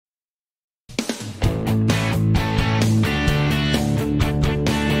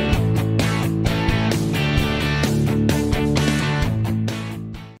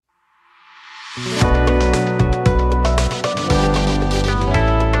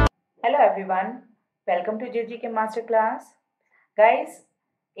everyone. Welcome to JGK Masterclass. Guys,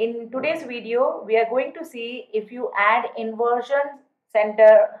 in today's video, we are going to see if you add inversion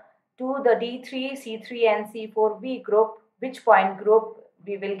center to the D3, C3 and C4v group, which point group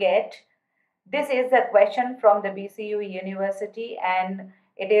we will get. This is a question from the BCU University and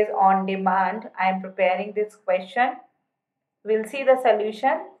it is on demand. I am preparing this question. We'll see the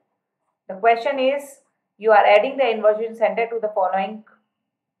solution. The question is, you are adding the inversion center to the following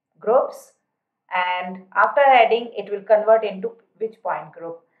groups, and after adding it will convert into which point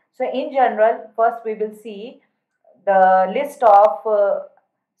group. So in general, first we will see the list of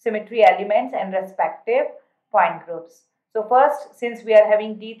symmetry elements and respective point groups. So first, since we are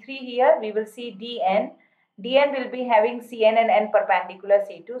having D3 here, we will see Dn. Dn will be having Cn and n perpendicular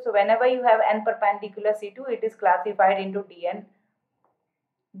C2. So whenever you have n perpendicular C2, it is classified into Dn.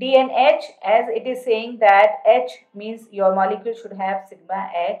 DNH, as it is saying that H means your molecule should have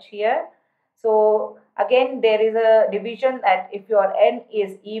sigma H here. So again, there is a division that if your N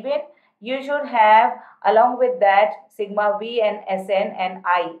is even, you should have along with that sigma V and Sn and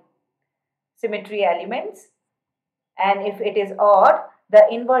I symmetry elements. And if it is odd, the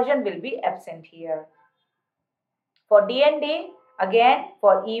inversion will be absent here. For DND, again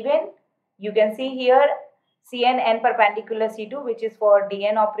for even, you can see here Cn n perpendicular C2, which is for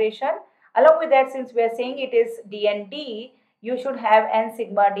Dn operation. Along with that, since we are saying it is Dnd, you should have n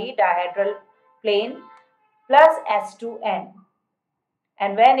sigma d dihedral plane plus S2n.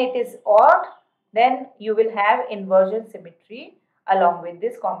 And when it is odd, then you will have inversion symmetry along with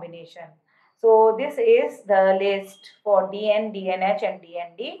this combination. So this is the list for Dn, Dnh and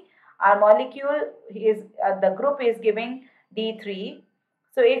Dnd. Our molecule is, the group is giving D3.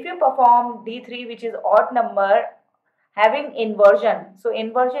 So if you perform D3, which is odd number, having inversion. So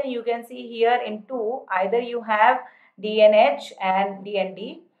inversion you can see here in 2, either you have DNH and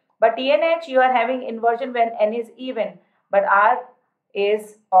DND. But DNH you are having inversion when n is even, but R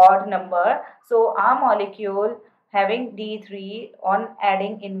is odd number. So our molecule having D3 on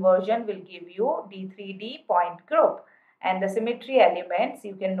adding inversion will give you D3D point group. And the symmetry elements,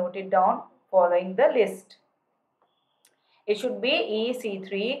 you can note it down following the list. It should be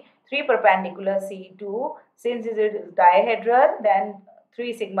EC3, 3 perpendicular C2. Since it is dihedral, then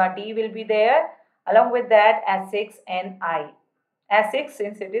 3 sigma D will be there. Along with that, S6 and I. S6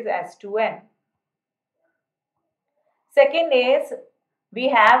 since it is S2N. Second is, we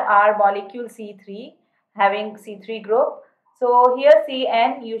have our molecule C3 having C3 group. So here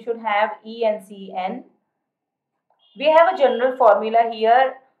Cn, you should have E and Cn. We have a general formula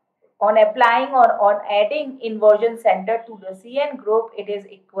here. On applying or on adding inversion center to the Cn group, it is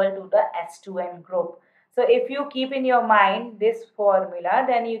equal to the S2n group. So if you keep in your mind this formula,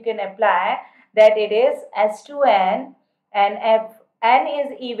 then you can apply that it is S2n, and if n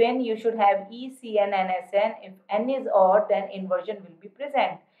is even, you should have E, Cn and Sn. If n is odd, then inversion will be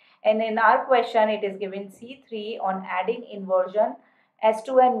present. And in our question, it is given C3 on adding inversion.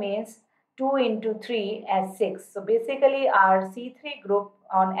 S2n means 2 into 3 as 6. So basically our C3 group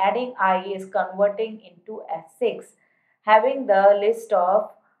on adding I is converting into S6, having the list of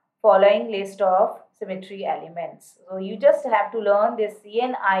following list of symmetry elements. So you just have to learn this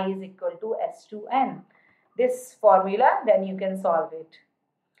Cni is equal to S2n. This formula, then you can solve it.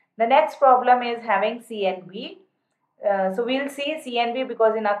 The next problem is having CNV. So we'll see CNV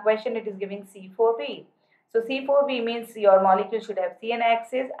because in our question it is giving C4v. So C4v means your molecule should have Cn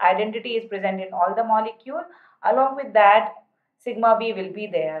axis. Identity is present in all the molecule. Along with that, sigma v will be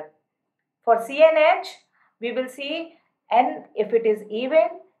there. For CNH, we will see N, if it is even,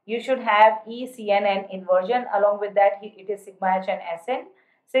 you should have E, Cn and inversion. Along with that, it is sigma h and Sn.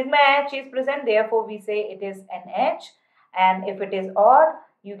 Sigma h is present, therefore we say it is NH. And if it is odd,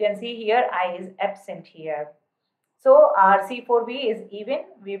 you can see here I is absent here. So our C4v is even.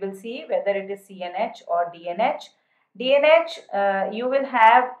 We will see whether it is CNH or DNH. DNH, you will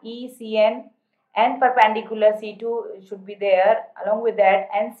have E, Cn, n perpendicular C2 should be there. Along with that,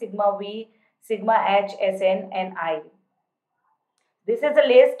 n sigma V, sigma H, Sn and I. This is a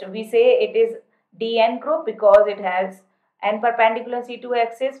list. We say it is Dn group because it has n perpendicular C2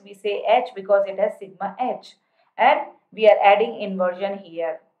 axis. We say H because it has sigma H. And we are adding inversion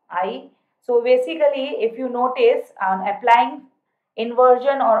here, I. So basically, if you notice on applying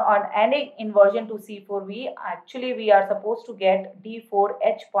inversion or on adding inversion to C4v, actually we are supposed to get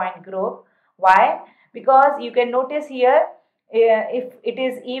D4H point group. Why? Because you can notice here, if it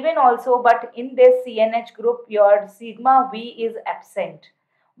is even also, but in this CNH group, your sigma V is absent.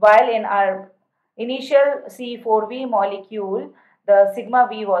 While in our initial C4v molecule, the sigma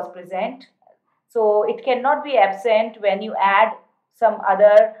V was present. So it cannot be absent when you add some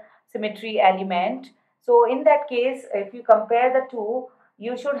other symmetry element. So in that case, if you compare the two,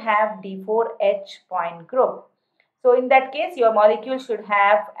 you should have D4H point group. So in that case, your molecule should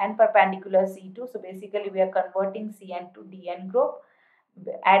have n perpendicular C2. So basically, we are converting Cn to Dn group,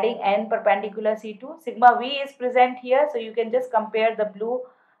 adding n perpendicular C2. Sigma V is present here. So you can just compare the blue.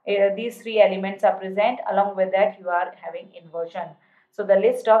 These three elements are present. Along with that, you are having inversion. So the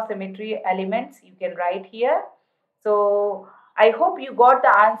list of symmetry elements you can write here. So I hope you got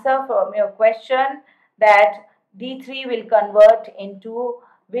the answer from your question, that D3 will convert into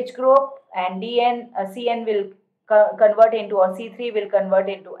which group, and Cn will convert into, or C3 will convert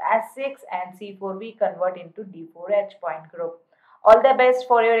into S6, and C4v convert into D4H point group. All the best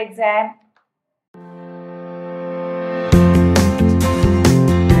for your exam.